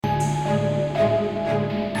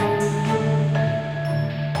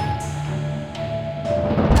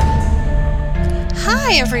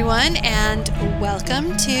Hi, everyone, and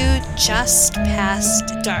welcome to Just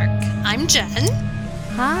Past Dark. I'm Jen.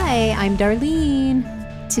 Hi, I'm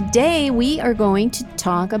Darlene. Today we are going to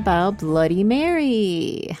talk about Bloody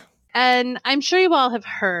Mary. And I'm sure you all have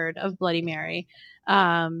heard of Bloody Mary,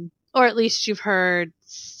 or at least you've heard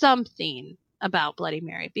something about Bloody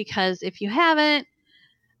Mary, because if you haven't,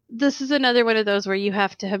 this is another one of those where you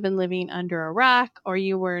have to have been living under a rock or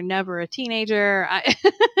you were never a teenager.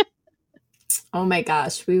 Oh my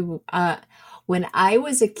gosh, when I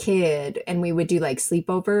was a kid and we would do like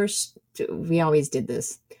sleepovers, we always did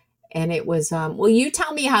this. And it was well, you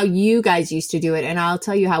tell me how you guys used to do it and I'll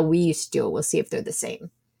tell you how we used to do it. We'll see if they're the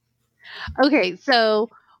same. Okay, so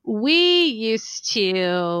we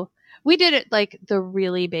did it like the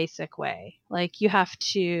really basic way. Like you have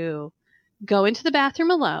to go into the bathroom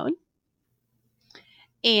alone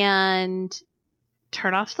and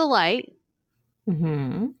turn off the light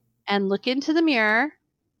and look into the mirror.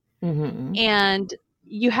 And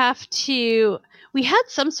we had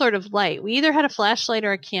some sort of light. We either had a flashlight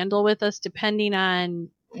or a candle with us, depending on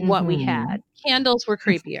what we had. Candles were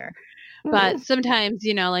creepier, but sometimes,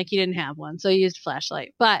 like you didn't have one, so you used a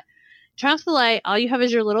flashlight. But turn off the light, all you have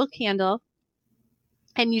is your little candle,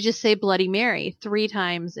 and you just say Bloody Mary 3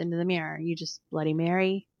 times into the mirror. You just Bloody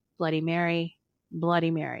Mary, Bloody Mary,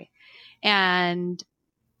 Bloody Mary, and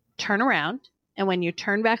turn around. And when you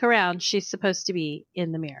turn back around, she's supposed to be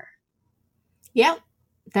in the mirror. Yeah,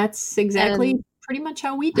 that's exactly pretty much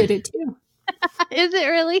how we did it too. Is it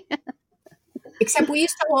really? Except we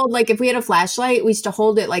used to hold, like, if we had a flashlight, we used to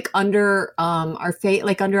hold it like under our face,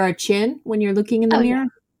 like under our chin when you're looking in the mirror.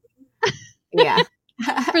 Yeah.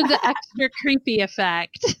 For the extra creepy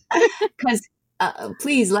effect. Because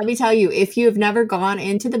please let me tell you, if you have never gone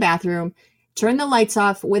into the bathroom, turn the lights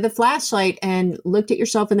off with a flashlight and looked at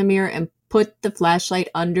yourself in the mirror and put the flashlight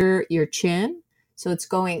under your chin so it's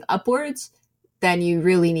going upwards, then you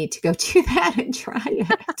really need to go do that and try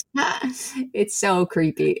it. It's so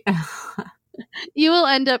creepy. You will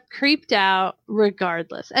end up creeped out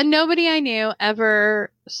regardless. And nobody I knew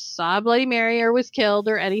ever saw Bloody Mary or was killed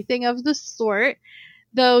or anything of the sort,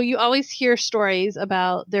 though you always hear stories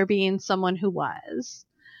about there being someone who was,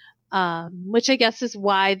 which I guess is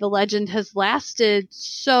why the legend has lasted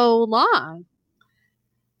so long.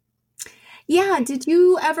 Yeah, did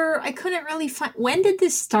you ever, I couldn't really find, when did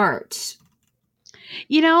this start?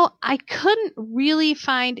 I couldn't really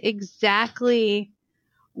find exactly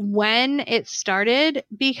when it started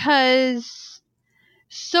because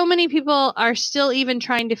so many people are still even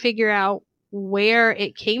trying to figure out where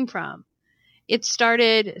it came from. It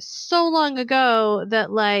started so long ago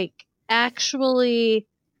that, like, actually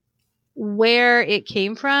where it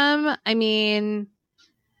came from, I mean,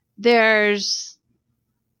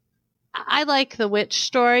 I like the witch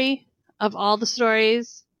story of all the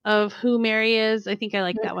stories of who Mary is. I think I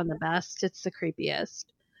like that one the best. It's the creepiest.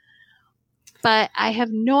 But I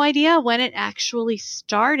have no idea when it actually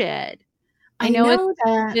started. I know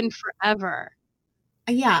it's been forever.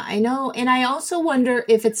 Yeah, I know. And I also wonder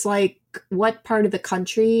if it's like what part of the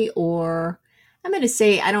country, or I'm going to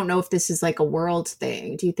say, I don't know if this is like a world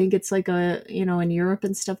thing. Do you think it's like in Europe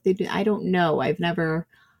and stuff they do? I don't know. I've never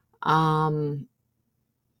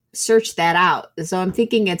searched that out. So I'm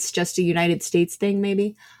thinking it's just a United States thing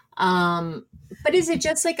maybe. But is it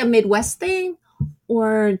just like a Midwest thing,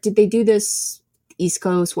 or did they do this East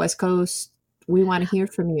Coast, West Coast? We want to hear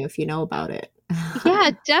from you if you know about it.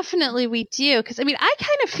 Yeah, definitely we do. Because, I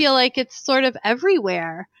kind of feel like it's sort of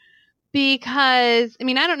everywhere. Because, I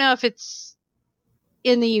don't know if it's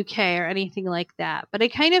in the UK or anything like that, but I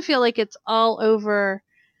kind of feel like it's all over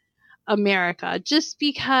America just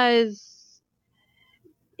because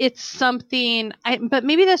it's something, but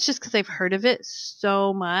maybe that's just because I've heard of it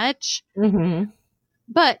so much. Mm-hmm.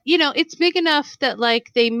 But, it's big enough that,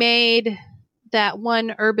 like, they made that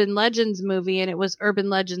one Urban Legends movie and it was Urban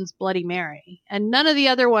Legends Bloody Mary. And none of the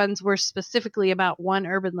other ones were specifically about one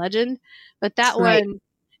urban legend, but that one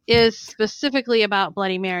is specifically about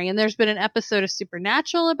Bloody Mary. And there's been an episode of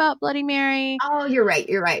Supernatural about Bloody Mary. Oh, you're right.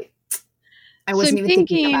 I wasn't even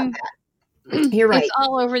thinking about that. You're right. It's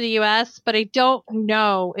all over the US, but I don't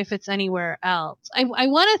know if it's anywhere else. I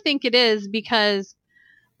want to think it is because,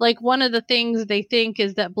 like, one of the things they think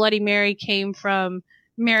is that Bloody Mary came from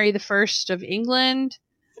Mary the First of England.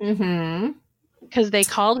 Mm-hmm. Because they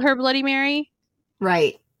called her Bloody Mary.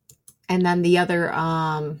 Right. And then the other,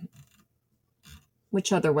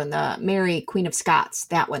 which other one? The Mary, Queen of Scots,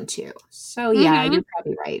 that one too. So yeah, you're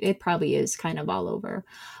probably right. It probably is kind of all over.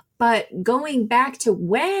 But going back to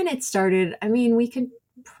when it started, I mean,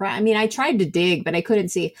 I tried to dig, but I couldn't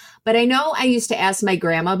see. But I know I used to ask my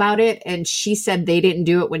grandma about it, and she said they didn't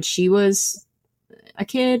do it when she was a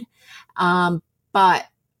kid. But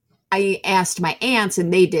I asked my aunts,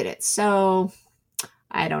 and they did it. So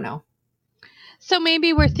I don't know. So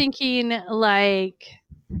maybe we're thinking like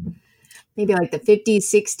maybe like the 50s,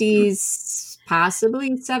 60s,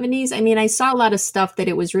 possibly 70s. I mean, I saw a lot of stuff that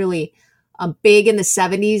it was really big in the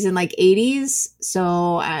 70s and like 80s.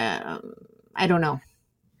 So I don't know.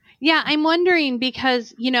 Yeah, I'm wondering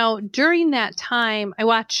because, during that time, I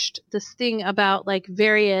watched this thing about like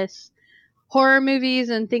various horror movies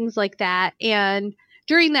and things like that. And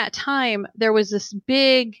during that time, there was this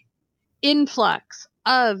big influx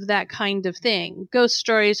of that kind of thing. Ghost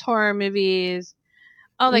stories, horror movies,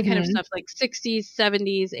 all that kind of stuff, like 60s,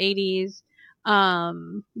 70s, 80s,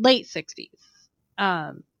 late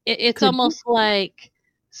 60s. It's almost like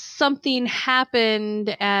something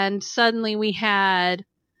happened and suddenly we had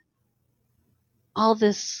all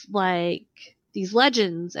this, like, these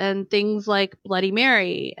legends and things like Bloody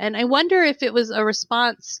Mary. And I wonder if it was a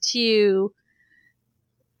response to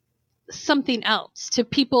something else, to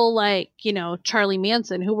people like, Charlie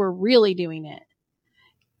Manson, who were really doing it.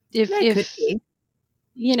 If it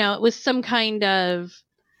was some kind of,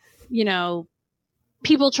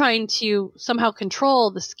 people trying to somehow control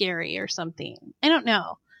the scary or something. I don't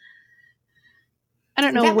know. I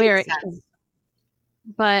don't know where it is.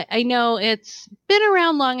 But I know it's been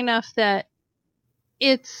around long enough that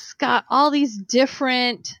it's got all these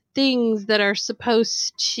different things that are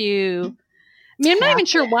supposed to... I mean, I'm not even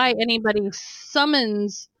sure why anybody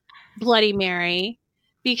summons Bloody Mary,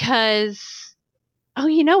 because... Oh,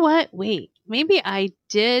 you know what? Wait, maybe I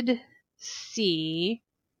did see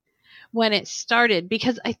when it started,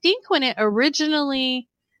 because I think when it originally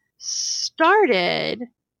started,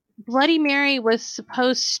 Bloody Mary was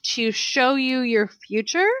supposed to show you your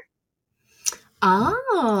future.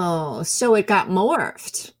 Oh, so it got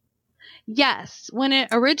morphed. Yes. When it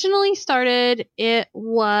originally started, it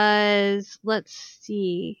was, let's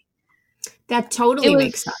see. That totally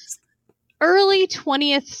makes sense. Early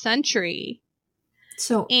 20th century.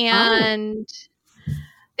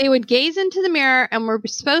 They would gaze into the mirror and were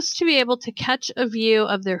supposed to be able to catch a view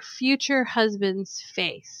of their future husband's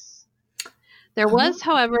face. There was,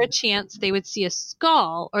 however, a chance they would see a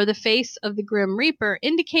skull or the face of the Grim Reaper,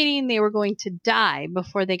 indicating they were going to die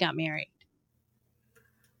before they got married.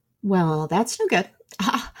 Well, that's no good.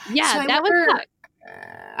 Yeah, so that was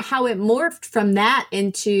how it morphed from that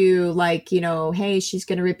into like, hey, she's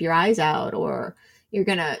going to rip your eyes out, or she's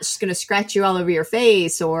going to scratch you all over your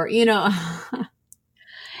face, or,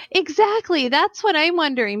 Exactly. That's what I'm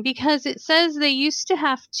wondering, because it says they used to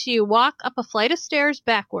have to walk up a flight of stairs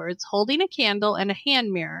backwards, holding a candle and a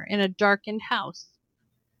hand mirror in a darkened house.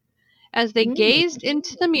 As they gazed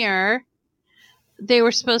into the mirror, they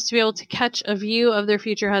were supposed to be able to catch a view of their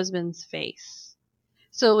future husband's face.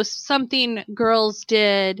 So it was something girls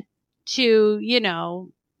did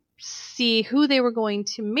to, see who they were going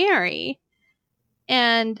to marry.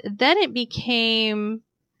 And then it became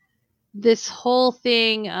this whole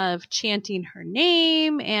thing of chanting her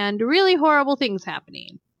name and really horrible things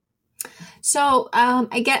happening. So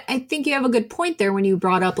I think you have a good point there when you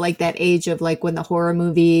brought up like that age of like when the horror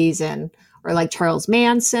movies or like Charles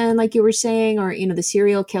Manson, like you were saying, or, the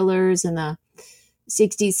serial killers in the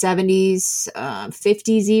 60s, 70s,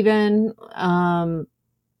 50s even.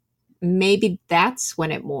 Maybe that's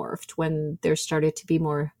when it morphed, when there started to be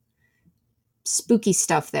more spooky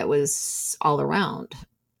stuff that was all around.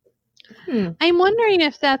 I'm wondering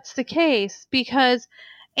if that's the case, because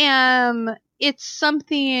it's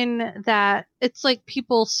something that it's like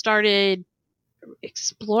people started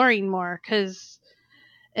exploring more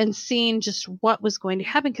and seeing just what was going to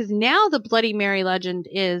happen, because now the Bloody Mary legend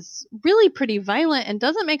is really pretty violent and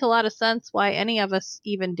doesn't make a lot of sense why any of us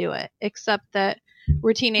even do it, except that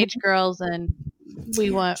we're teenage girls and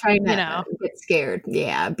we want, get scared.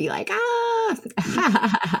 Yeah, be like,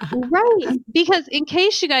 right. Because in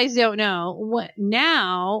case you guys don't know,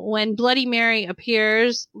 when Bloody Mary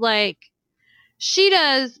appears, like, she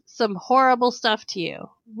does some horrible stuff to you.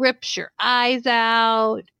 Rips your eyes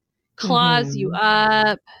out, claws you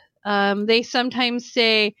up. They sometimes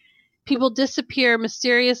say people disappear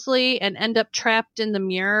mysteriously and end up trapped in the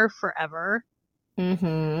mirror forever. Or you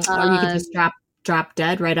could just drop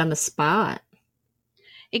dead right on the spot.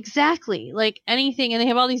 Exactly. Like anything. And they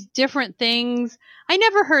have all these different things. I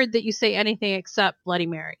never heard that you say anything except Bloody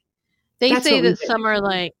Mary. They say that some are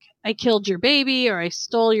like I killed your baby or I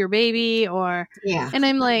stole your baby and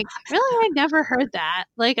I'm like, really? I never heard that.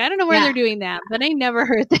 Like, I don't know where they're doing that, but I never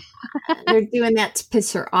heard that. They're doing that to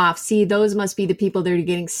piss her off. See, those must be the people that are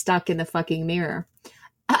getting stuck in the fucking mirror.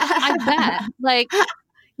 I bet. Like,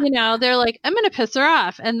 they're like, I'm going to piss her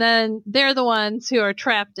off. And then they're the ones who are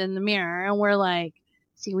trapped in the mirror. And we're like,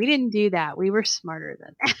 see, we didn't do that. We were smarter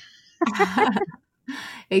than that.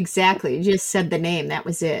 Exactly. You just said the name. That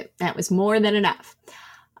was it. That was more than enough.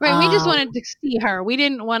 Right. We just wanted to see her. We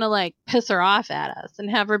didn't want to like piss her off at us and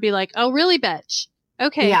have her be like, oh, really, bitch?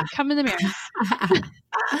 Okay, come in the mirror.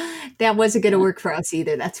 That wasn't going to work for us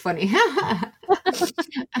either. That's funny.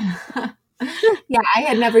 Yeah, I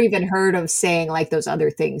had never even heard of saying like those other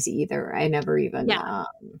things either. I never even,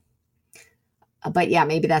 but yeah,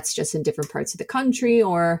 maybe that's just in different parts of the country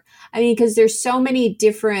because there's so many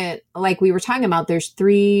different, like we were talking about, there's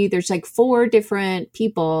like 4 different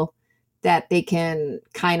people that they can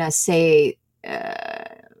kind of say,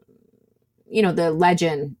 the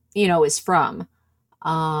legend, is from.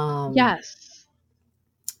 Yes.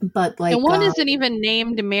 But like, and one isn't even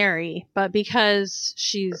named Mary, but because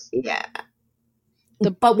she's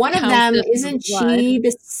but one of them isn't she?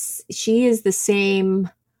 She is the same.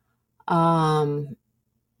 In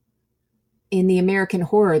the American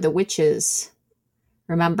Horror, the witches.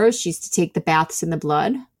 Remember, she used to take the baths in the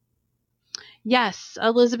blood. Yes,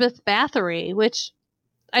 Elizabeth Bathory, which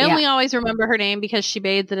I only always remember her name because she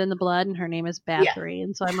bathed it in the blood, and her name is Bathory,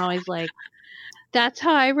 and so I'm always like, that's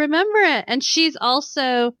how I remember it. And she's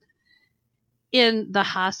also in the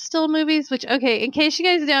Hostel movies, which, okay, in case you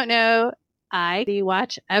guys don't know, I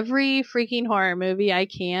watch every freaking horror movie I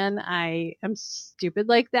can. I am stupid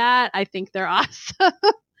like that. I think they're awesome.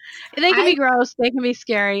 They can be gross. They can be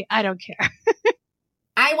scary. I don't care.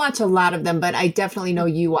 I watch a lot of them, but I definitely know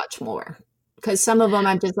you watch more. Because some of them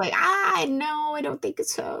I'm just like, no, I don't think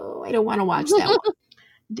so. I don't want to watch that one.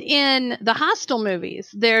 In the Hostel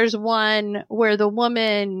movies, there's one where the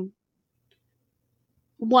woman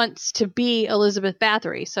wants to be Elizabeth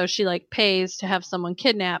Bathory, so she like pays to have someone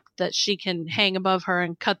kidnapped that she can hang above her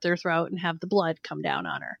and cut their throat and have the blood come down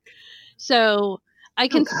on her. So I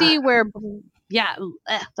can see where,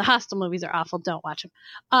 the Hostel movies are awful. Don't watch them.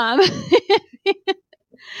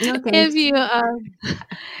 If you,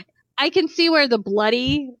 I can see where the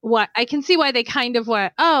bloody, I can see why they kind of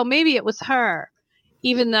went, oh, maybe it was her,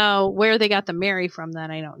 even though where they got the Mary from,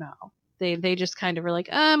 then I don't know. They just kind of were like,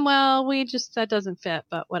 well, that doesn't fit,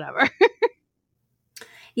 but whatever.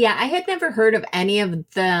 Yeah, I had never heard of any of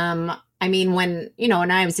them. I mean, when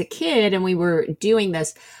I was a kid and we were doing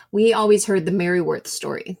this, we always heard the Mary Worth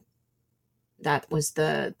story. That was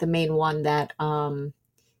the main one that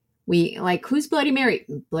we like. Who's Bloody Mary?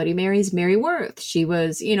 Bloody Mary's Mary Worth. She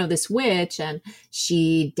was, this witch, and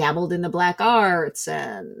she dabbled in the black arts,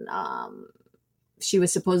 and she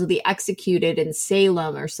was supposedly executed in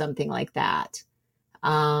Salem or something like that.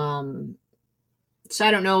 So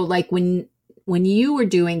I don't know, like when you were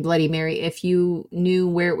doing Bloody Mary, if you knew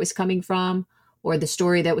where it was coming from or the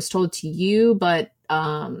story that was told to you, but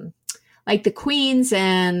like the Queens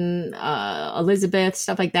and Elizabeth,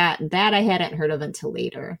 stuff like that I hadn't heard of until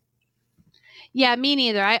later. Yeah, me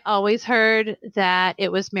neither. I always heard that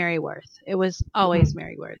it was Mary Worth. It was always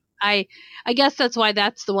Mary Worth. I guess that's why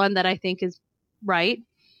that's the one that I think is right,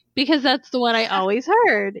 because that's the one I always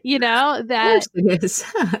heard, that. Of course it is.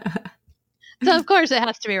 So of course it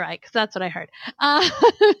has to be right, because that's what I heard.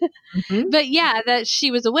 But yeah, that she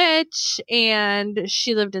was a witch and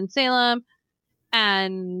she lived in Salem,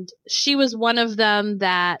 and she was one of them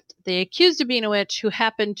that they accused of being a witch who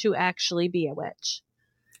happened to actually be a witch.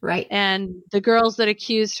 Right. And the girls that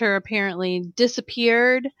accused her apparently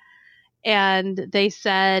disappeared, and they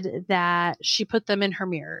said that she put them in her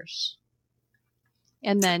mirrors.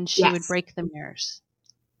 And then she would break the mirrors,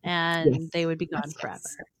 and they would be gone forever.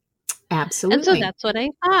 Absolutely. And so that's what I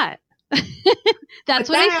thought. That's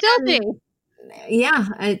what I still do. Yeah,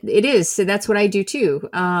 it is. So that's what I do too.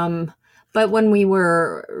 But when we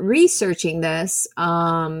were researching this,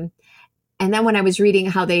 and then when I was reading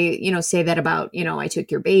how they, say that about, I took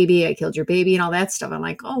your baby, I killed your baby and all that stuff, I'm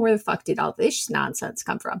like, oh, where the fuck did all this nonsense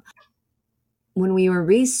come from? When we were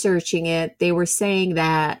researching it, they were saying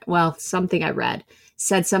that, well, something I read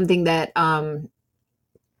said something that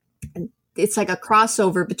it's like a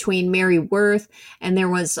crossover between Mary Worth, and there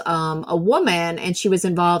was a woman, and she was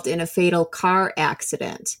involved in a fatal car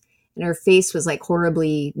accident, and her face was like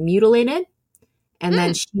horribly mutilated. And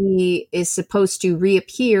then she is supposed to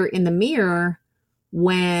reappear in the mirror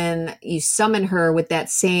when you summon her with that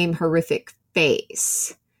same horrific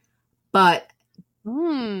face. But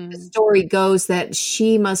the story goes that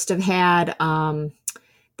she must have had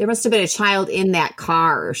there must have been a child in that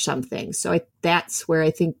car or something. So that's where I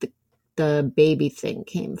think the baby thing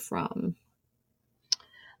came from.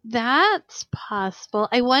 That's possible.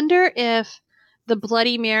 I wonder if the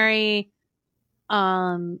Bloody Mary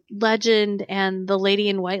legend and the Lady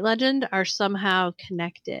in White legend are somehow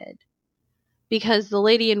connected. Because the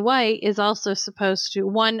Lady in White is also supposed to,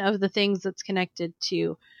 one of the things that's connected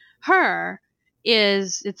to her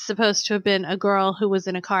is it's supposed to have been a girl who was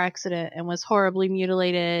in a car accident and was horribly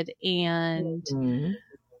mutilated, and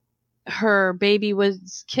her baby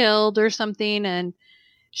was killed or something, and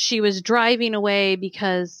she was driving away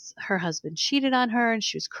because her husband cheated on her and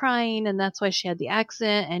she was crying, and that's why she had the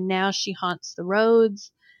accident, and now she haunts the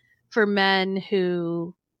roads for men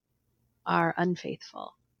who are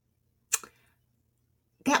unfaithful.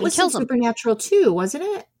 That was in Supernatural too, wasn't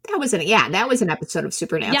it? That was an episode of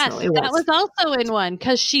Supernatural. Yes, that was also in one,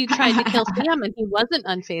 because she tried to kill Sam and he wasn't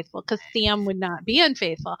unfaithful because Sam would not be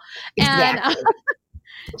unfaithful. Exactly.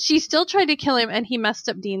 And she still tried to kill him and he messed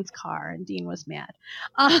up Dean's car and Dean was mad.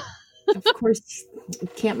 Of course, you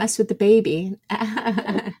can't mess with the baby.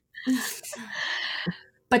 But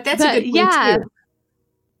that's a good point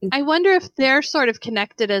too. I wonder if they're sort of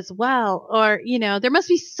connected as well, or, there must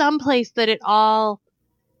be some place that it all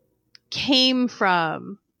came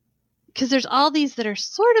from, because there's all these that are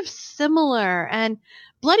sort of similar, and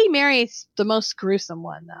Bloody Mary is the most gruesome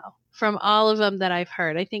one, though, from all of them that I've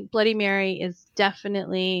heard. I think Bloody Mary is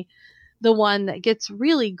definitely the one that gets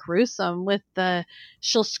really gruesome with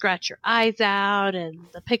she'll scratch your eyes out and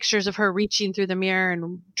the pictures of her reaching through the mirror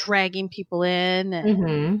and dragging people in.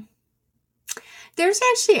 And There's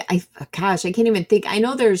actually, I can't even think. I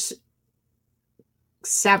know there's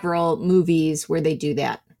several movies where they do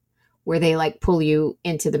that, where they like pull you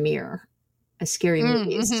into the mirror, scary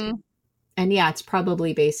movies. And yeah, it's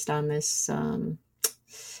probably based on this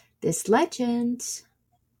legend.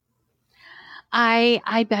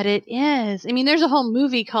 I bet it is. I mean, there's a whole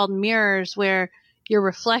movie called Mirrors where your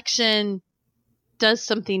reflection does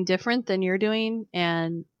something different than you're doing,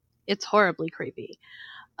 and it's horribly creepy.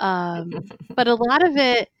 But a lot of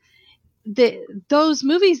it, those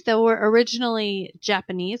movies that were originally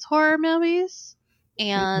Japanese horror movies,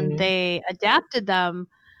 and they adapted them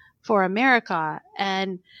for America.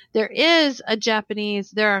 And there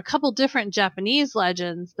are a couple different Japanese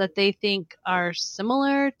legends that they think are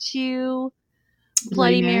similar to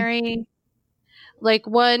Bloody Mary. Like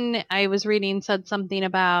one I was reading said something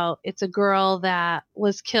about it's a girl that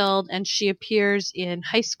was killed and she appears in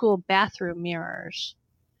high school bathroom mirrors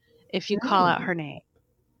if you call out her name.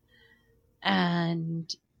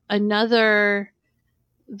 And another,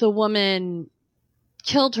 the woman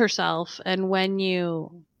killed herself, and when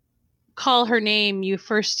you call her name, you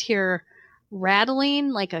first hear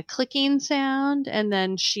rattling, like a clicking sound, and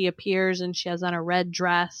then she appears and she has on a red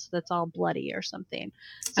dress that's all bloody or something.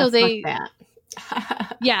 So that.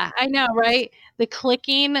 Yeah, I know, right? The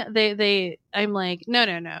clicking, I'm like,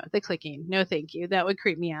 no, the clicking, no thank you. That would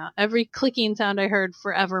creep me out. Every clicking sound I heard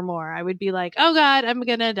forevermore, I would be like, oh God, I'm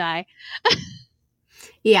gonna die.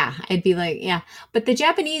 Yeah, I'd be like, yeah. But the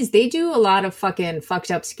Japanese, they do a lot of fucking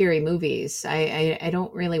fucked up scary movies. I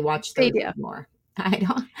don't really watch those anymore. I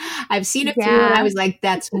don't. I've seen a few and I was like,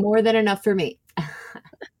 that's more than enough for me.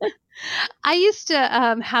 I used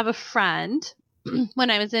to have a friend when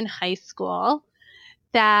I was in high school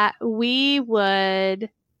that we would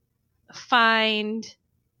find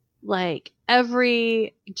like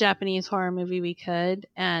every Japanese horror movie we could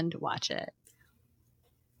and watch it.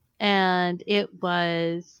 And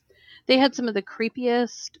they had some of the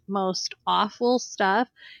creepiest, most awful stuff.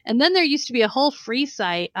 And then there used to be a whole free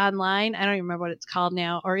site online. I don't even remember what it's called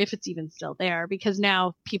now, or if it's even still there, because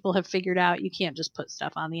now people have figured out you can't just put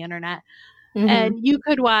stuff on the internet. And you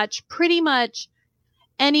could watch pretty much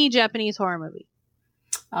any Japanese horror movie.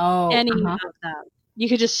 Any of them. You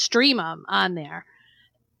could just stream them on there,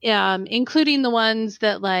 including the ones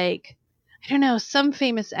that, like, I don't know, some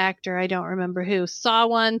famous actor, I don't remember who, saw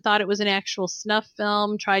one, thought it was an actual snuff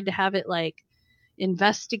film, tried to have it like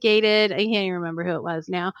investigated. I can't even remember who it was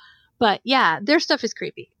now. But yeah, their stuff is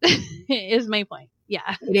creepy, is my point.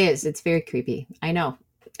 Yeah. It is. It's very creepy. I know.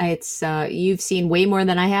 It's you've seen way more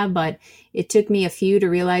than I have, but it took me a few to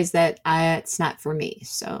realize that it's not for me.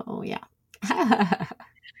 So yeah.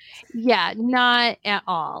 Yeah, not at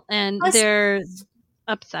all. And they're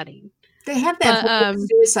upsetting. They have that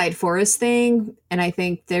Suicide Forest thing, and I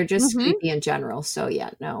think they're just creepy in general. So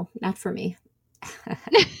yeah, no, not for me.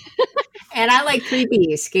 And I like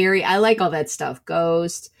creepy, scary. I like all that stuff,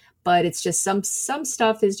 ghost. But it's just some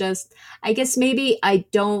stuff is just. I guess maybe I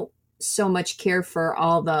don't so much care for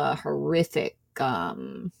all the horrific,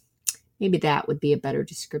 Maybe that would be a better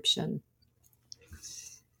description.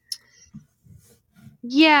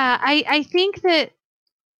 Yeah, I think that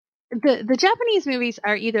the Japanese movies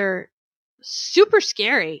are either super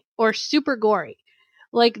scary or super gory.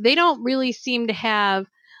 Like, they don't really seem to have,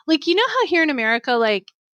 like, you know how here in America, like,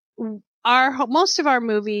 most of our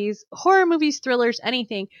movies, horror movies, thrillers,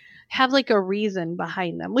 anything, have like a reason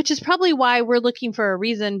behind them, which is probably why we're looking for a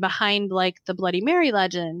reason behind like the Bloody Mary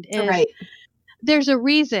legend. Is Right. There's a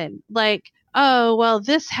reason, like, oh, well,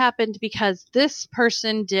 this happened because this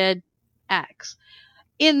person did X.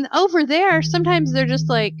 Over there, sometimes they're just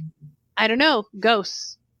like, I don't know,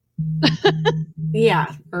 ghosts.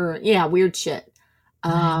 Yeah, or weird shit.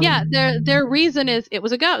 Yeah, their reason is it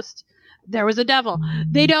was a ghost. There was a devil.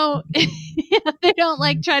 They don't they don't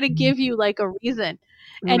like try to give you like a reason.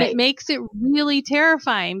 And It makes it really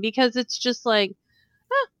terrifying because it's just like,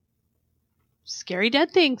 scary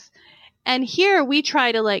dead things. And here we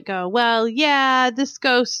try to like go, well, yeah, this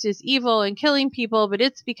ghost is evil and killing people, but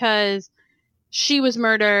it's because she was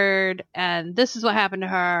murdered and this is what happened to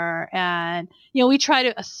her. And, we try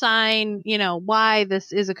to assign, why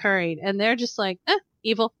this is occurring. And they're just like,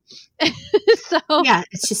 evil. So yeah,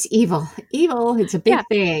 it's just evil. It's a big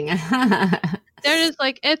thing. They're just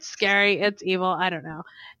like, it's scary, it's evil, I don't know.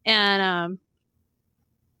 And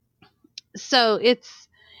so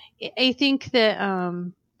I think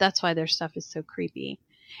that that's why their stuff is so creepy.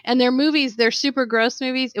 And their movies, they're super gross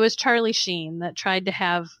movies. It was Charlie Sheen that tried to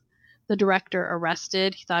have the director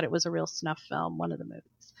arrested. He thought it was a real snuff film, one of the movies.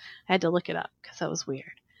 I had to look it up because that was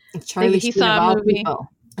weird. Charlie Sheen, he saw a movie.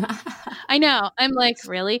 I know. I'm like,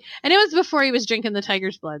 really? And it was before he was drinking the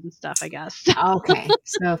tiger's blood and stuff, I guess. Okay.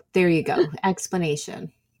 So there you go.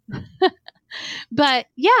 Explanation. But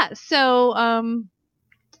yeah, so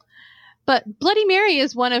but Bloody Mary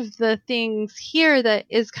is one of the things here that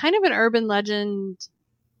is kind of an urban legend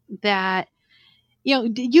that,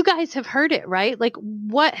 you guys have heard it, right? Like,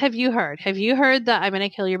 what have you heard? Have you heard that I'm going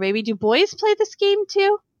to kill your baby? Do boys play this game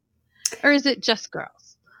too? Or is it just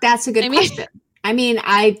girls? That's a good question. I'm going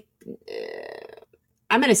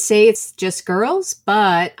to say it's just girls,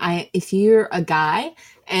 but if you're a guy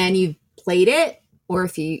and you've played it, or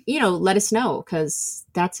if you let us know, because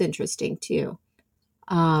that's interesting too.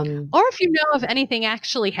 Or if you know of anything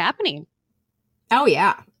actually happening. Oh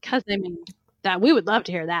yeah. Because that we would love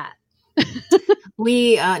to hear that.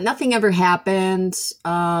 We nothing ever happened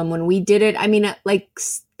when we did it. I mean, like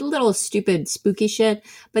little stupid spooky shit,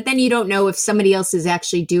 but then you don't know if somebody else is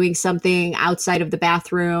actually doing something outside of the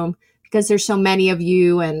bathroom because there's so many of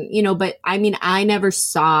you, and but I mean, I never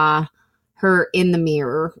saw her in the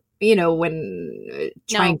mirror, when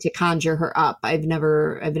trying to conjure her up. I've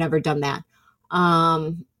never done that.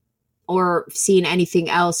 Or seen anything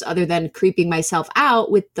else other than creeping myself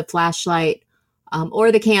out with the flashlight,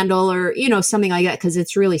 or the candle, or, something like that. Cause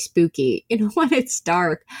it's really spooky, when it's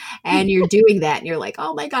dark and you're doing that and you're like,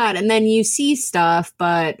 oh my God. And then you see stuff,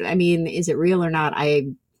 but I mean, is it real or not?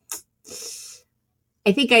 I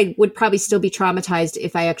think I would probably still be traumatized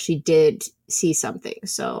if I actually did see something.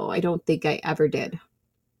 So I don't think I ever did.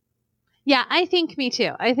 Yeah, I think me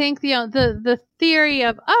too. I think, the theory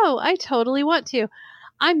of, oh, I totally want to.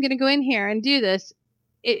 I'm going to go in here and do this.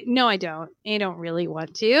 No, I don't. I don't really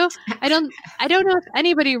want to. I don't know if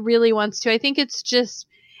anybody really wants to. I think it's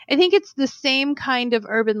the same kind of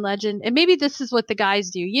urban legend. And maybe this is what the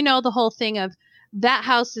guys do. The whole thing of that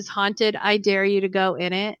house is haunted. I dare you to go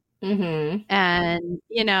in it. Mm-hmm. And,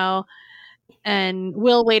 and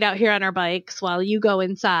we'll wait out here on our bikes while you go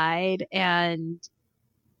inside and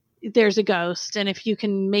there's a ghost. And if you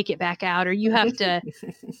can make it back out, or you have to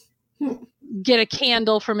get a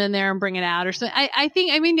candle from in there and bring it out or something.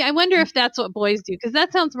 I wonder if that's what boys do, because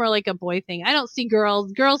that sounds more like a boy thing. I don't see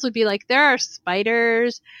girls. Girls would be like, there are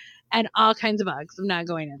spiders and all kinds of bugs. I'm not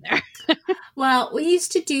going in there. Well, we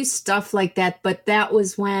used to do stuff like that, but that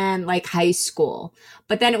was when like high school.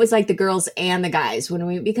 But then it was like the girls and the guys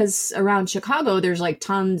because around Chicago, there's like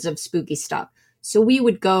tons of spooky stuff. So we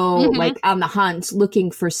would go like on the hunt looking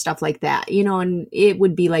for stuff like that, and it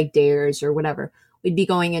would be like dares or whatever. We'd be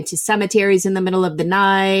going into cemeteries in the middle of the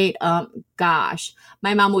night. Gosh,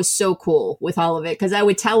 my mom was so cool with all of it, because I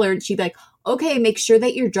would tell her and she'd be like, okay, make sure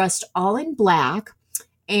that you're dressed all in black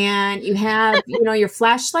and you have, your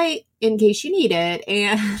flashlight in case you need it.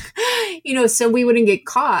 And, so we wouldn't get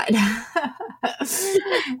caught.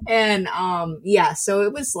 And, so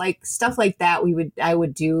it was like stuff like that I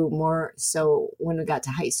would do more so when we got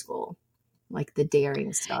to high school, like the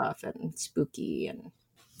daring stuff and spooky and.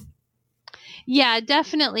 Yeah,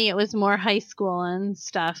 definitely. It was more high school and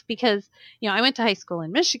stuff because, I went to high school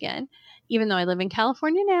in Michigan, even though I live in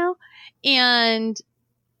California now. And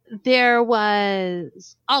there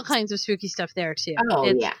was all kinds of spooky stuff there too.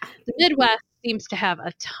 Yeah. The Midwest seems to have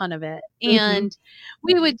a ton of it. And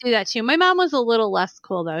we would do that too. My mom was a little less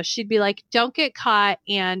cool though. She'd be like, don't get caught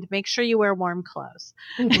and make sure you wear warm clothes.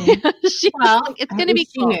 It's going to be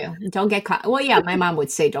cool. Knew. Don't get caught. Well, yeah, my mom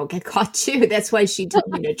would say don't get caught too. That's why she told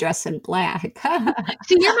me to dress in black.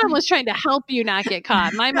 See, your mom was trying to help you not get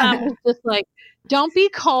caught. My mom was just like, don't be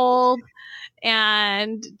cold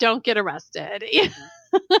and don't get arrested.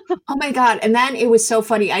 Oh my God. And then it was so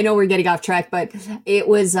funny. I know we're getting off track, but it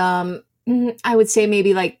was, I would say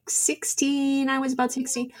maybe like 16. I was about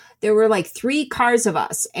 16. There were like 3 cars of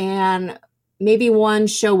us, and maybe one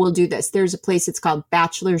show will do this. There's a place, it's called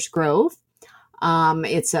Bachelor's Grove.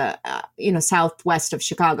 It's southwest of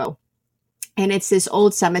Chicago, and it's this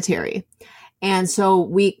old cemetery. And so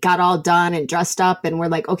we got all done and dressed up, and we're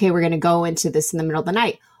like, okay, we're going to go into this in the middle of the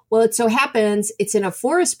night. Well, it so happens it's in a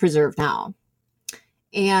forest preserve now.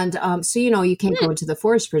 And so, you can't go into the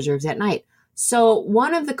forest preserves at night. So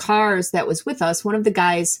one of the cars that was with us, one of the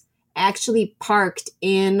guys actually parked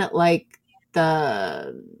in like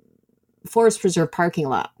the forest preserve parking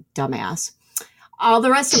lot, dumbass. All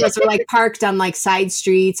the rest of us are like parked on like side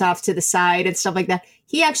streets off to the side and stuff like that.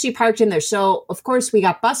 He actually parked in there. So of course we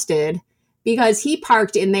got busted because he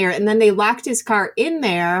parked in there, and then they locked his car in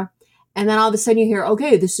there. And then all of a sudden you hear,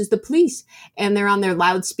 okay, this is the police. And they're on their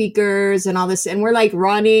loudspeakers and all this. And we're like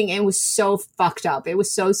running. It was so fucked up. It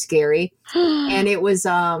was so scary. And it was,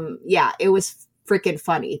 it was freaking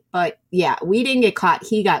funny. But yeah, we didn't get caught.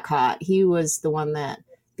 He got caught. He was the one that,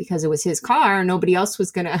 because it was his car, nobody else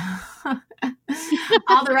was going to,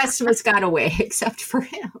 all the rest of us got away except for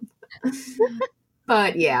him.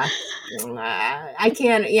 But yeah, I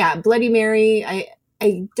can't, Bloody Mary.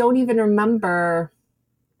 I don't even remember.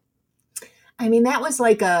 I mean, that was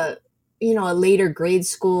like a later grade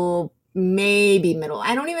school, maybe middle.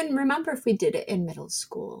 I don't even remember if we did it in middle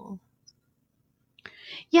school.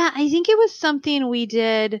 Yeah, I think it was something we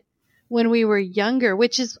did when we were younger,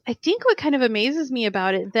 which is, I think, what kind of amazes me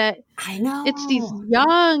about it, that I know it's these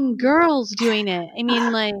young girls doing it. I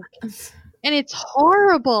mean, like, and it's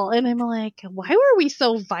horrible. And I'm like, why were we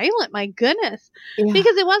so violent? My goodness. Yeah.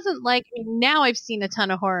 Because it wasn't like, now I've seen a ton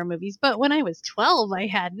of horror movies, but when I was 12, I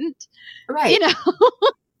hadn't. Right.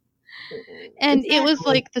 And exactly. It was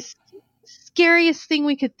like the scariest thing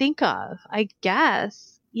we could think of, I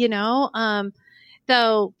guess,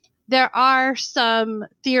 though there are some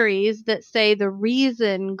theories that say the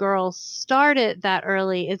reason girls start it that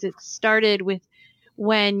early is it started with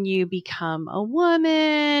when you become a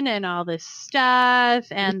woman and all this stuff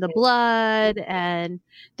and the blood, and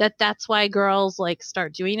that's why girls like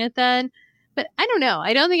start doing it then. But I don't know.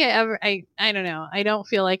 I don't think I don't know. I don't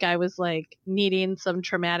feel like I was like needing some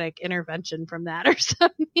traumatic intervention from that or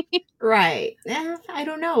something. Right. I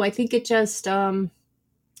don't know. I think it just, I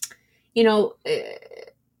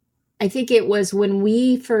think it was when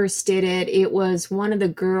we first did it, it was one of the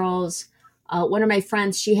girls, one of my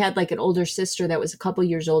friends, she had like an older sister that was a couple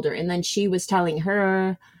years older. And then she was telling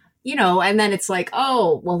her, and then it's like,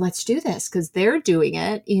 oh, well, let's do this because they're doing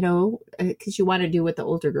it, because you want to do what the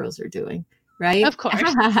older girls are doing. Right. Of course.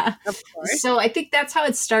 Of course. So I think that's how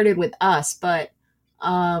it started with us. But,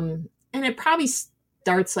 and it probably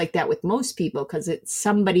starts like that with most people because it's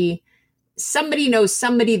somebody knows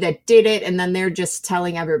somebody that did it, and then they're just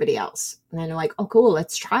telling everybody else. And then they're like, oh, cool,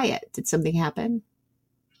 let's try it. Did something happen?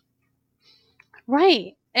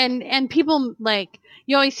 Right. And people, like,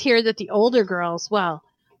 you always hear that the older girls, well,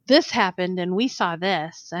 this happened and we saw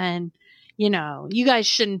this, and, you guys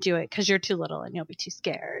shouldn't do it because you're too little and you'll be too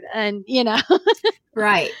scared. And,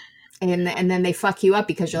 Right. And then they fuck you up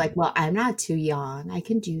because you're like, well, I'm not too young. I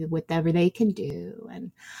can do whatever they can do.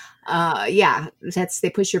 And they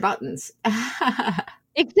push your buttons.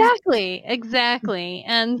 Exactly.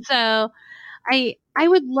 And so I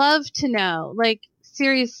would love to know, like,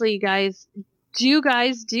 seriously, guys, do you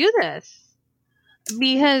guys do this?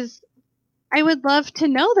 Because I would love to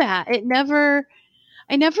know that.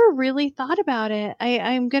 I never really thought about it.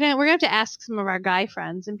 We're gonna have to ask some of our guy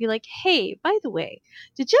friends and be like, hey, by the way,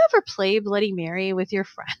 did you ever play Bloody Mary with your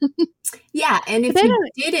friend? Yeah. And if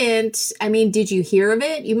you didn't, I mean, did you hear of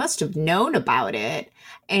it? You must have known about it.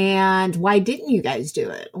 And why didn't you guys do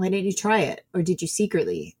it? Why didn't you try it? Or did you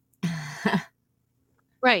secretly?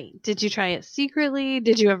 Right. Did you try it secretly?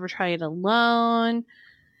 Did you ever try it alone?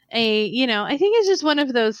 I think it's just one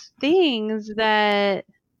of those things that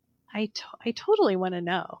I totally want to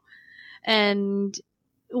know. And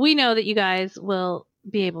we know that you guys will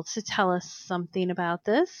be able to tell us something about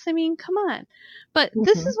this. I mean, come on. But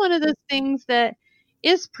this is one of those things that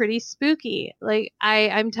is pretty spooky. Like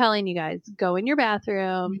I'm telling you guys, go in your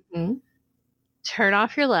bathroom, turn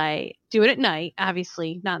off your light, do it at night,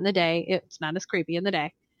 obviously, not in the day. It's not as creepy in the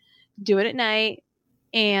day. Do it at night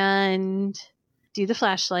and do the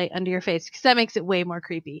flashlight under your face, because that makes it way more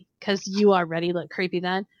creepy, because you already look creepy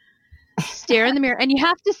then. Stare in the mirror, and you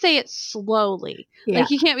have to say it slowly. Yeah. Like,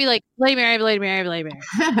 you can't be like, Bloody Mary, Bloody Mary, Bloody Mary.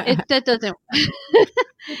 That doesn't you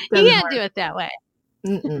can't do it that way.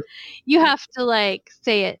 Mm-mm. You have to like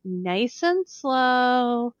say it nice and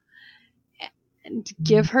slow and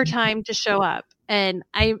give her time to show up. And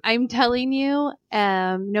I'm telling you,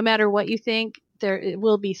 no matter what you think, there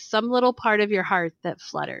will be some little part of your heart that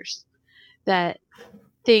flutters, that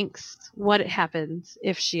thinks what happens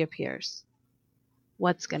if she appears.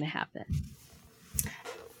 What's going to happen?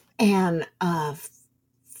 And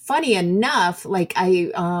funny enough, like I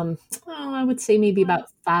would say maybe about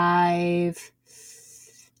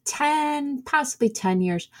possibly 10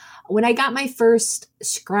 years, when I got my first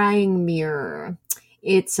scrying mirror.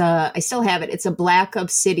 It's I still have it. It's a black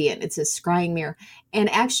obsidian. It's a scrying mirror. And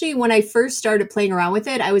actually, when I first started playing around with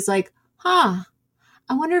it, I was like, I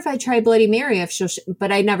wonder if I try Bloody Mary, if she'll,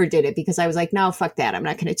 but I never did it, because I was like, no, fuck that. I'm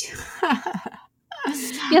not going to do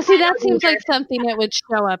Yeah, see, that seems like something that would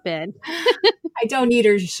show up in. I don't need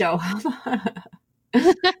her to show up.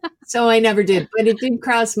 So I never did, but it did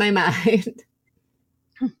cross my mind.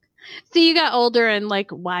 So you got older and like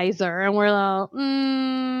wiser, and we're all,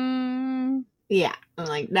 Yeah, I'm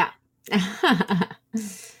like, no.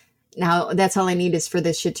 Now that's all I need is for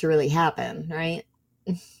this shit to really happen, right?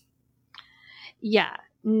 Yeah,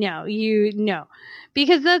 no,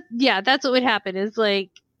 because that's what would happen is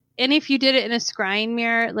like, and if you did it in a scrying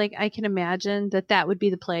mirror, like I can imagine that would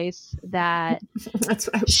be the place that that's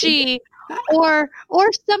what I was she or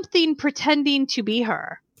something pretending to be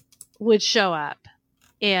her would show up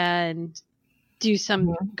and do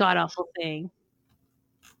some god awful thing.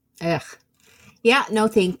 Ugh. Yeah, no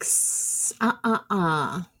thanks.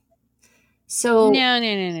 So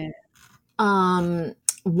no.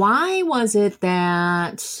 Why was it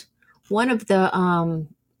that one of the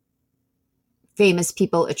famous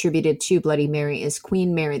people attributed to Bloody Mary is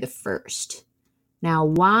Queen Mary I? Now,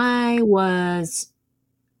 why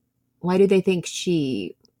do they think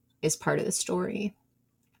she is part of the story?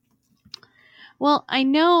 Well, I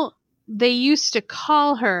know they used to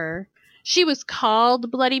call her, she was called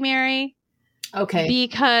Bloody Mary. Okay.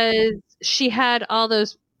 Because she had all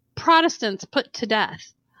those Protestants put to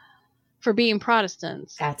death for being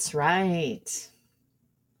Protestants. That's right.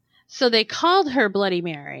 So they called her Bloody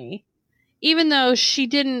Mary, even though she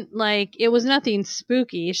didn't, like, it was nothing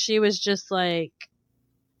spooky. She was just like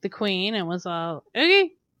the queen and was all,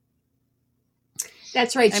 okay.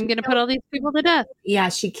 That's right. I'm going to put all these people to death. Yeah,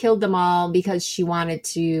 she killed them all because she wanted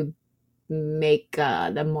to make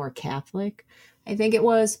them more Catholic. I think it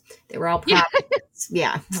was. They were all Protestants.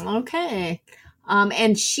 Yeah. Okay.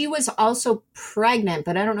 And she was also pregnant,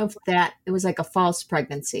 but I don't know if it was like a false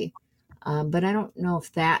pregnancy. But I don't know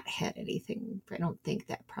if that had anything. I don't think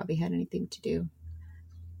that probably had anything to do.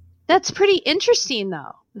 That's pretty interesting,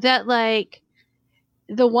 though. That, like,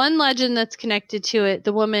 the one legend that's connected to it,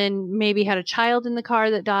 the woman maybe had a child in the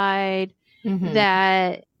car that died,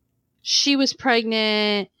 that she was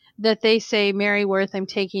pregnant, that they say, Mary Worth, I'm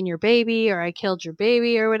taking your baby, or I killed your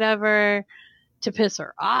baby, or whatever, to piss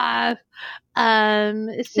her off.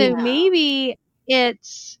 Maybe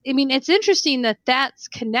it's interesting that that's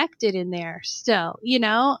connected in there still, you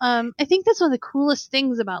know? I think that's one of the coolest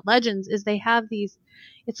things about legends is they have these,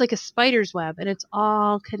 it's like a spider's web, and it's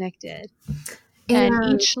all connected.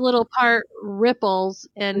 And each little part ripples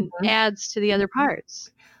and adds to the other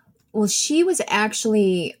parts. Well, she was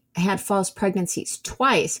actually had false pregnancies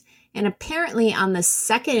twice. And apparently on the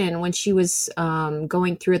second, when she was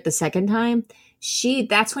going through it the second time,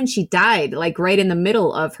 that's when she died, like right in the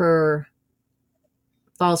middle of her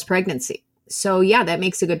false pregnancy. So yeah, that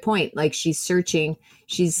makes a good point. Like she's searching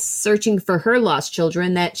for her lost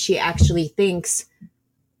children that she actually thinks,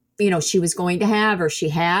 you know, she was going to have, or she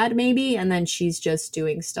had maybe. And then she's just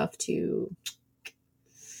doing stuff to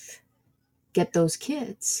get those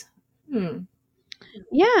kids.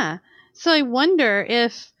 Yeah. So I wonder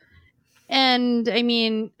if, and I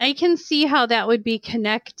mean, I can see how that would be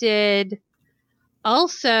connected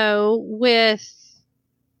also with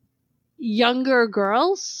younger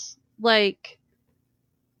girls, like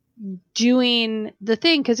doing the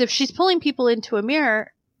thing. Because if she's pulling people into a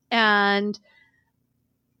mirror and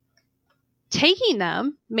taking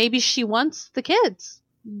them, maybe she wants the kids,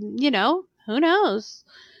 you know, who knows?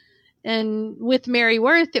 And with Mary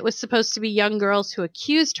Worth, it was supposed to be young girls who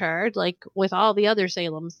accused her, like with all the other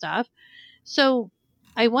Salem stuff. So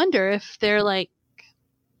I wonder if they're like,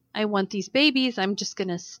 I want these babies, I'm just going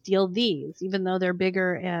to steal these, even though they're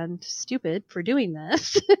bigger and stupid for doing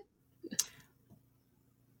this.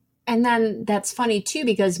 And then that's funny too,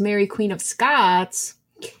 because Mary Queen of Scots,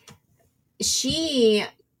 she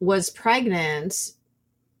was pregnant.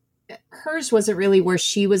 Hers wasn't really where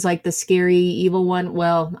she was like the scary evil one.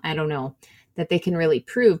 Well, I don't know that they can really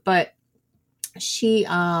prove, but she,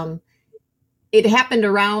 it happened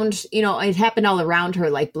around, it happened all around her,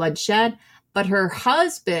 like bloodshed. But her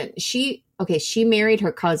husband, she married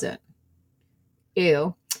her cousin.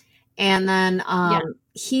 Ew. And then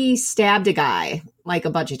he stabbed a guy like a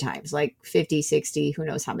bunch of times, like 50, 60, who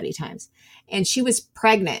knows how many times. And she was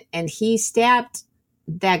pregnant, and he stabbed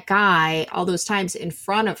that guy all those times in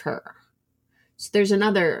front of her. So there's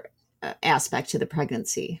another aspect to the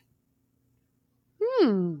pregnancy.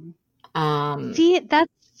 See,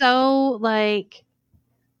 that's so like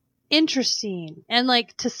interesting. And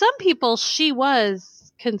like to some people she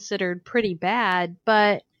was considered pretty bad,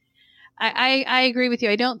 but I agree with you.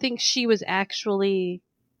 I don't think she was actually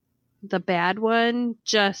the bad one,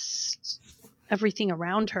 just everything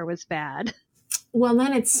around her was bad. Well,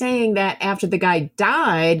 then it's saying that after the guy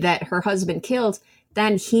died that her husband killed,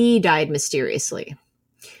 then he died mysteriously.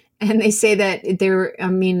 And they say that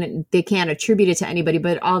they can't attribute it to anybody,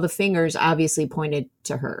 but all the fingers obviously pointed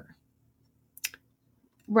to her.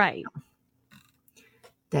 Right.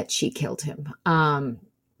 That she killed him.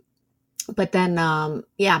 But then,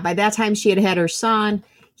 by that time she had her son.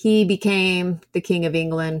 He became the King of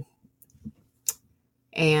England.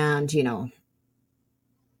 And,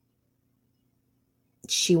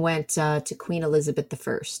 she went to Queen Elizabeth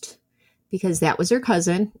I because that was her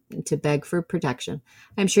cousin, to beg for protection.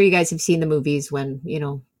 I'm sure you guys have seen the movies when,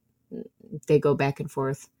 they go back and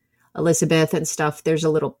forth. Elizabeth and stuff, there's a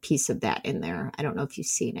little piece of that in there. I don't know if you've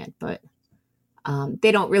seen it, but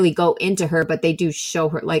they don't really go into her, but they do show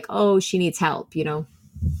her like, oh, she needs help,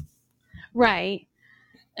 Right.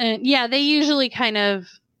 And they usually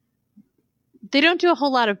they don't do a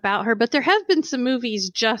whole lot about her, but there have been some movies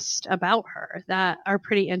just about her that are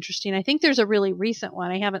pretty interesting. I think there's a really recent one.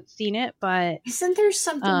 I haven't seen it, but isn't there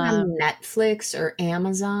something on Netflix or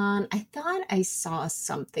Amazon? I thought I saw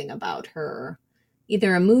something about her,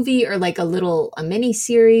 either a movie or like a mini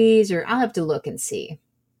series, or I'll have to look and see.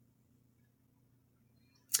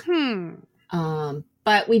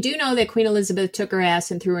 But we do know that Queen Elizabeth took her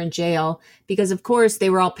ass and threw her in jail because, of course, they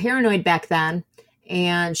were all paranoid back then.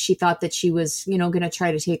 And she thought that she was, going to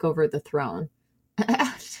try to take over the throne.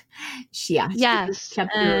 Yes.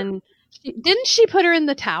 And didn't she put her in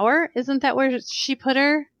the tower? Isn't that where she put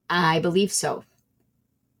her? I believe so.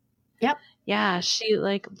 Yep. Yeah, she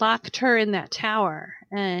locked her in that tower.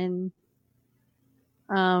 And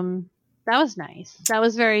that was nice. That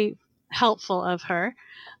was very helpful of her.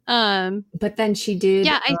 But then she did.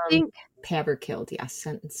 Yeah, I think have her killed. Yes,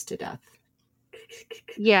 sentenced to death.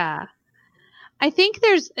 Yeah. I think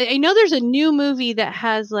I know there's a new movie that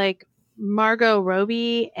has Margot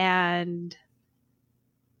Robbie and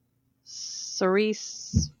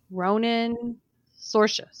Saoirse Ronan.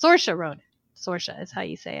 Saoirse Ronan. Saoirse is how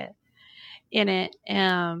you say it. In it.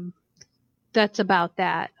 That's about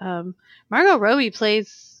that. Margot Robbie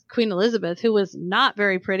plays Queen Elizabeth, who was not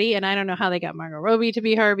very pretty, and I don't know how they got Margot Robbie to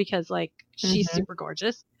be her because she's super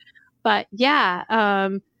gorgeous. But yeah,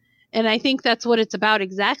 and I think that's what it's about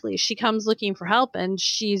exactly. She comes looking for help and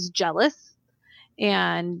she's jealous.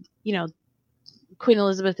 And, Queen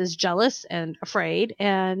Elizabeth is jealous and afraid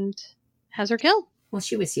and has her killed. Well,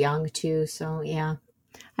 she was young too. So, yeah,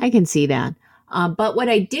 I can see that. But what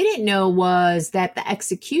I didn't know was that the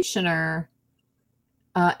executioner,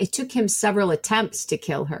 it took him several attempts to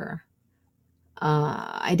kill her.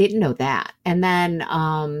 I didn't know that. And then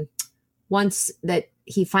once that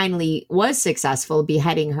he finally was successful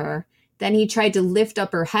beheading her, then he tried to lift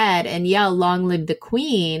up her head and yell, "Long live the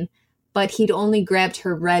Queen," but he'd only grabbed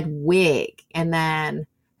her red wig, and then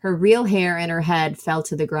her real hair and her head fell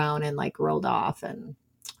to the ground and rolled off. And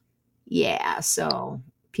so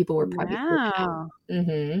people were probably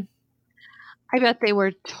I bet they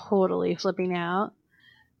were totally flipping out.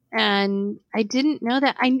 And I didn't know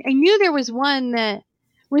that. I knew there was one that,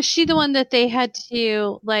 was she the one that they had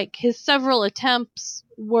to, his several attempts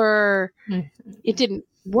were, it didn't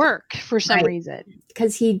work for some reason.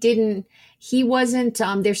 Because he wasn't,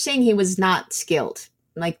 they're saying he was not skilled.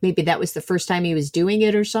 Maybe that was the first time he was doing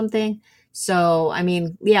it or something. So, I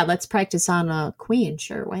mean, yeah, let's practice on a queen.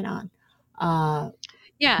 Sure, why not?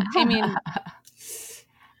 Yeah, I mean.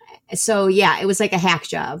 So, yeah, it was like a hack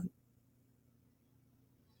job.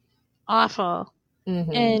 Awful.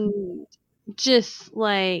 And just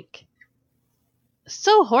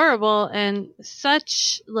so horrible and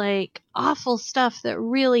such like awful stuff that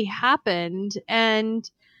really happened. And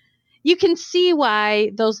you can see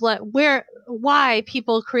why why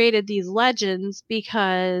people created these legends,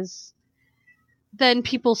 because then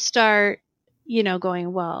people start,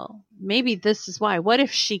 going, well, maybe this is why. What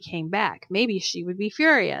if she came back? Maybe she would be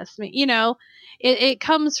furious. It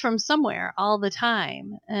comes from somewhere all the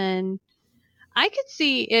time. And I could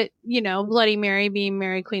see it, Bloody Mary being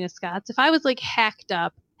Mary Queen of Scots. If I was like hacked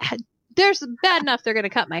up, there's bad enough they're going to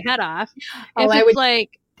cut my head off.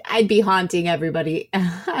 I'd be haunting everybody.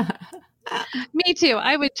 Me too.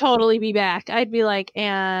 I would totally be back. I'd be like,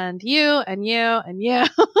 and you, and you, and you.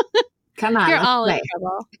 Come on. You're all in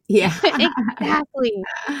trouble. Yeah. Exactly.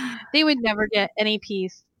 They would never get any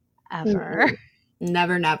peace ever.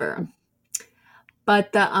 Never, never.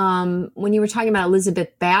 But when you were talking about Elizabeth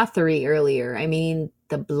Bathory earlier, I mean,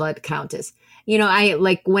 the Blood Countess, I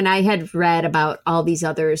like when I had read about all these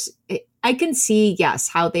others, I can see, yes,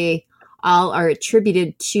 how they all are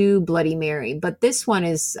attributed to Bloody Mary. But this one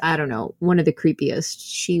is, I don't know, one of the creepiest.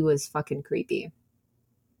 She was fucking creepy.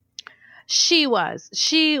 She was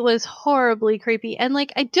horribly creepy. And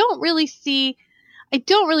like, I don't really see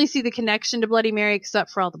the connection to Bloody Mary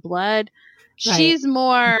except for all the blood. Right. She's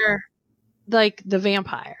more like the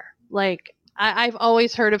vampire. Like I've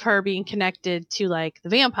always heard of her being connected to like the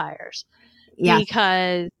vampires. Yeah.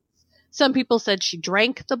 Because some people said she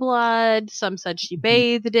drank the blood. Some said she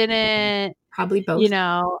bathed in it. Probably both.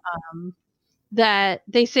 That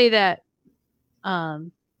they say that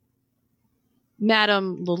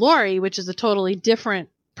Madame LaLaurie, which is a totally different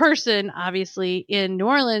person, obviously, in New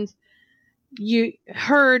Orleans, you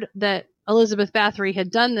heard that Elizabeth Bathory had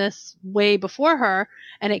done this way before her,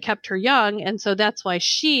 and it kept her young, and so that's why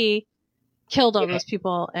she killed all those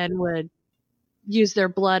people and would use their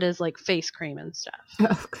blood as like face cream and stuff.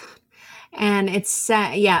 Oh, God. And it's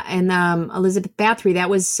Elizabeth Bathory, that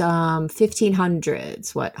was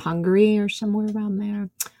 1500s, Hungary or somewhere around there.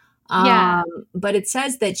 Yeah. But it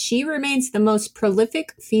says that she remains the most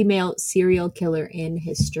prolific female serial killer in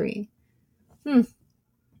history. I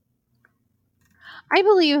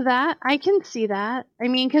believe that. I can see that. I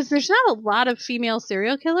mean, because there's not a lot of female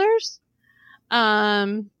serial killers.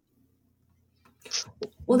 Well,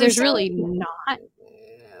 there's really not.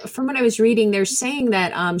 From what I was reading, they're saying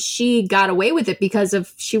that she got away with it because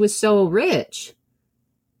she was so rich.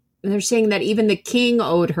 And they're saying that even the king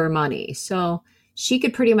owed her money. So she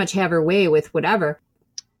could pretty much have her way with whatever.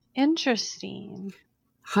 Interesting.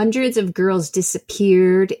 Hundreds of girls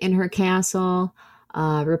disappeared in her castle.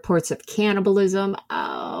 Reports of cannibalism.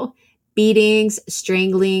 Oh, beatings,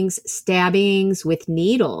 stranglings, stabbings with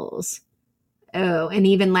needles. Oh, and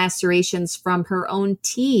even lacerations from her own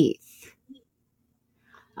teeth.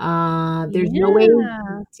 There's no way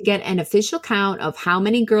to get an official count of how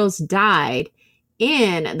many girls died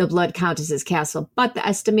in the Blood Countess's castle, but the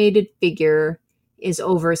estimated figure is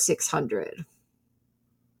over 600.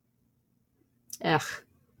 Ugh.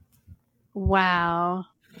 Wow.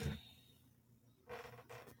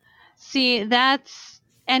 See, that's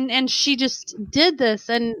and she just did this,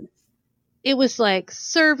 and it was like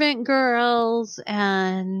servant girls.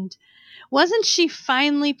 And wasn't she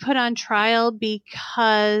finally put on trial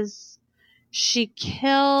because she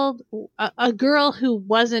killed a girl who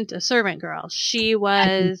wasn't a servant girl? She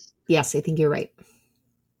was... Yes, I think you're right.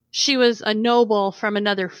 She was a noble from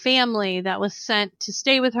another family that was sent to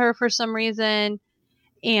stay with her for some reason.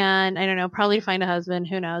 And I don't know, probably to find a husband,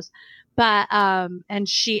 who knows. But, and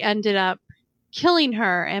she ended up killing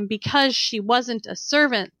her. And because she wasn't a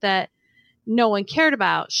servant that no one cared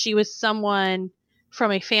about, she was someone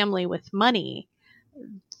from a family with money.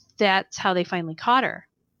 That's how they finally caught her,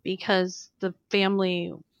 because the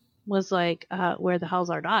family was like, where the hell's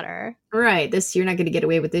our daughter? Right. You're not going to get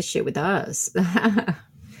away with this shit with us.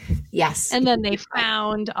 Yes. And then they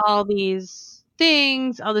found all these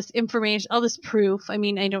things, all this information, all this proof. I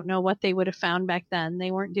mean, I don't know what they would have found back then.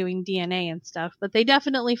 They weren't doing DNA and stuff, but they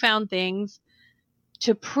definitely found things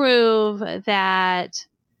to prove that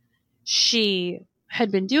she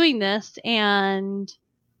had been doing this. And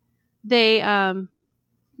they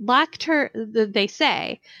locked her. They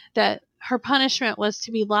say that her punishment was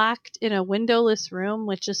to be locked in a windowless room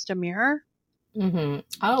with just a mirror. Mm-hmm.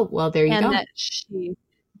 Oh, well, there you go. And that she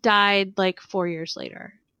died like 4 years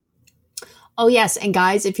later. Oh, yes. And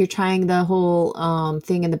guys, if you're trying the whole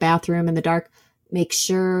thing in the bathroom in the dark, make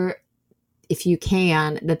sure, if you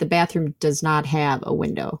can, that the bathroom does not have a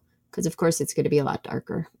window, because of course it's going to be a lot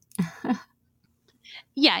darker.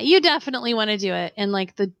 Yeah, you definitely want to do it in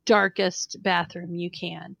like the darkest bathroom you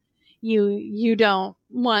can. You don't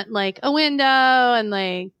want like a window and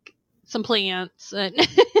like some plants. And,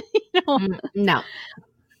 No.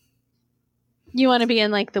 You want to be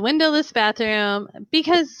in like the windowless bathroom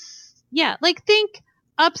because, yeah, like think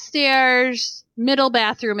upstairs, middle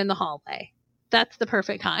bathroom in the hallway. That's the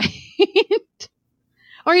perfect kind.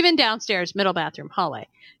 Or even downstairs, middle bathroom, hallway.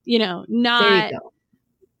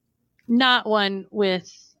 Not one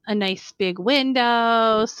with a nice big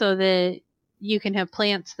window so that you can have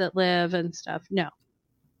plants that live and stuff. No.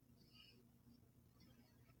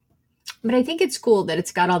 But I think it's cool that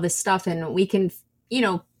it's got all this stuff and we can,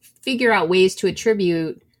 figure out ways to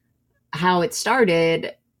attribute how it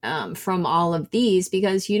started from all of these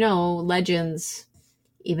because, legends,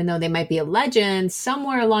 even though they might be a legend,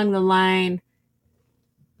 somewhere along the line,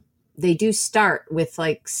 they do start with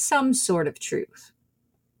like some sort of truth.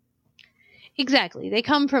 Exactly. They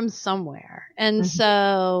come from somewhere. And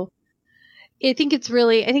so I think it's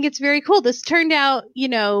very cool. This turned out,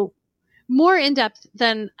 more in depth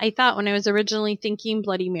than I thought when I was originally thinking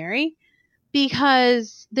Bloody Mary,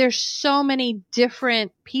 because there's so many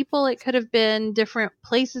different people it could have been, different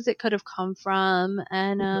places it could have come from.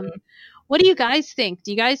 And what do you guys think?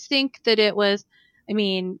 Do you guys think that it was,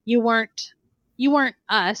 you weren't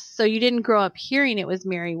us, so you didn't grow up hearing it was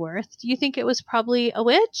Mary Worth. Do you think it was probably a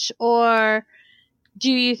witch, or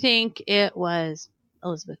do you think it was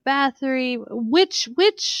Elizabeth Bathory? Which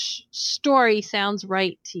story sounds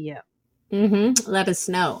right to you? Let us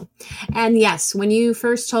know. And yes, when you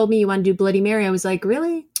first told me you want to do Bloody Mary, I was like,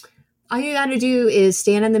 really? All you got to do is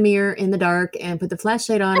stand in the mirror in the dark and put the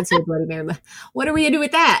flashlight on and say Bloody Mary. What are we going to do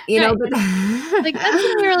with that? But, like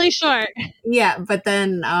that's really short. Yeah. But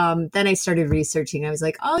then I started researching. I was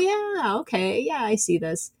like, oh yeah. Okay. Yeah, I see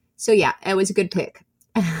this. So yeah, it was a good pick.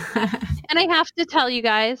 And I have to tell you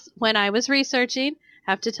guys, when I was researching,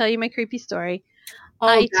 I have to tell you my creepy story.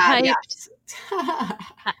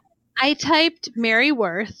 I typed Mary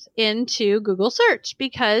Worth into Google search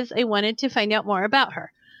because I wanted to find out more about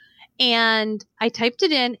her. And I typed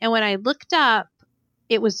it in, and when I looked up,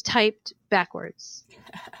 it was typed backwards.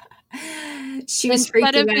 She was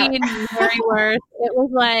Instead of freaking being out. Mary Worth, it was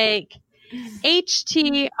like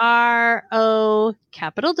HTRO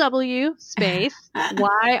capital W space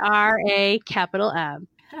YRA capital M.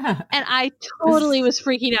 And I totally was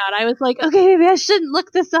freaking out. I was like, okay, maybe I shouldn't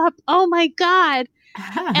look this up. Oh my God.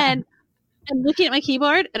 And I'm looking at my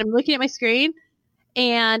keyboard and I'm looking at my screen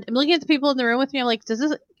and I'm looking at the people in the room with me. I'm like,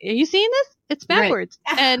 are you seeing this? It's backwards.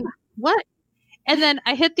 Right. And what? And then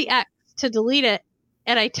I hit the X to delete it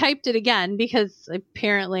and I typed it again because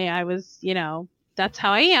apparently I was, that's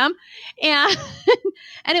how I am. And,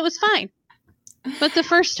 and it was fine. But the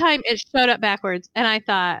first time it showed up backwards and I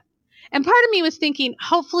thought, and part of me was thinking,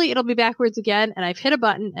 hopefully it'll be backwards again. And I've hit a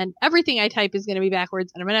button and everything I type is going to be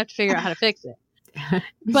backwards and I'm going to have to figure out how to fix it.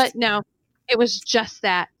 But no, it was just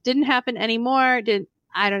that. Didn't happen anymore.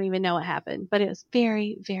 I don't even know what happened, but it was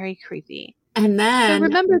very, very creepy. And then so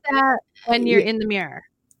remember that when you're in the mirror.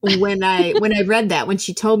 When I read that, when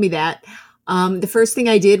she told me that, the first thing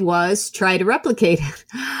I did was try to replicate it.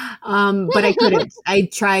 But I couldn't. I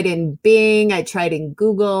tried in Bing, I tried in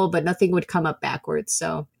Google, but nothing would come up backwards.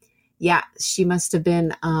 So yeah, she must have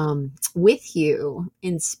been with you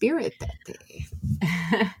in spirit that day.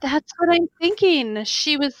 That's what I'm thinking.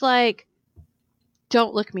 She was like,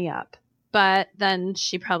 don't look me up. But then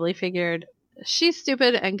she probably figured, she's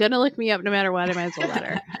stupid and going to look me up no matter what. I might as well let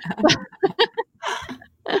her.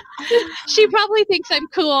 She probably thinks I'm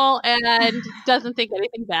cool and doesn't think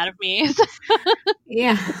anything bad of me.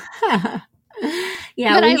 Yeah.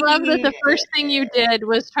 Yeah. But I love that the first thing you did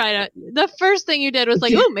was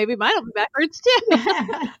like, oh, maybe mine will be backwards too.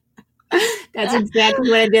 That's exactly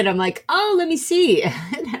what I did. I'm like, oh, let me see.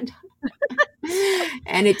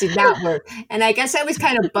 And it did not work. And I guess I was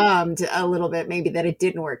kind of bummed a little bit, maybe, that it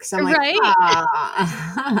didn't work. So I'm like,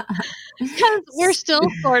 right? Because we're still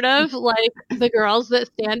sort of like the girls that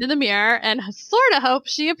stand in the mirror and sort of hope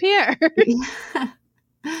she appears.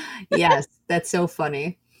 Yes, that's so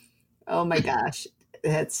funny. Oh my gosh.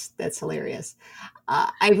 That's hilarious.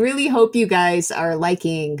 I really hope you guys are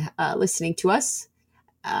liking listening to us.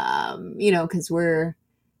 Because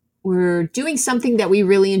we're doing something that we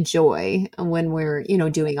really enjoy when we're,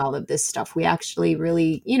 doing all of this stuff. We actually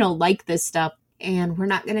really, like this stuff, and we're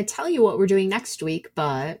not going to tell you what we're doing next week,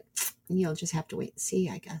 but you'll just have to wait and see,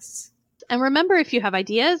 I guess. And remember, if you have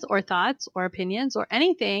ideas or thoughts or opinions or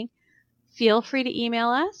anything, feel free to email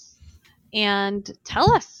us and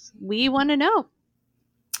tell us. We want to know.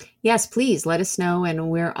 Yes, please let us know.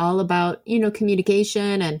 And we're all about,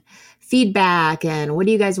 communication and feedback and what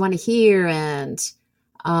do you guys want to hear? And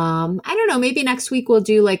I don't know, maybe next week we'll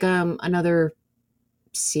do like another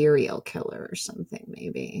serial killer or something,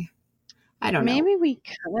 maybe. I don't know. Maybe we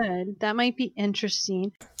could. That might be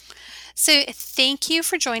interesting. So thank you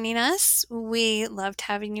for joining us. We loved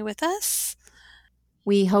having you with us.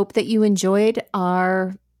 We hope that you enjoyed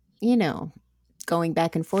our, going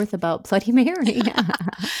back and forth about Bloody Mary.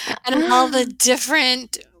 And all the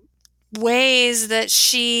different ways that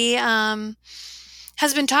she has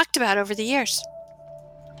been talked about over the years.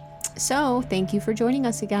 So thank you for joining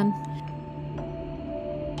us again.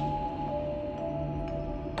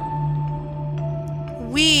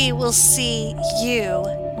 We will see you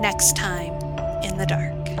next time in the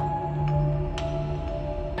dark.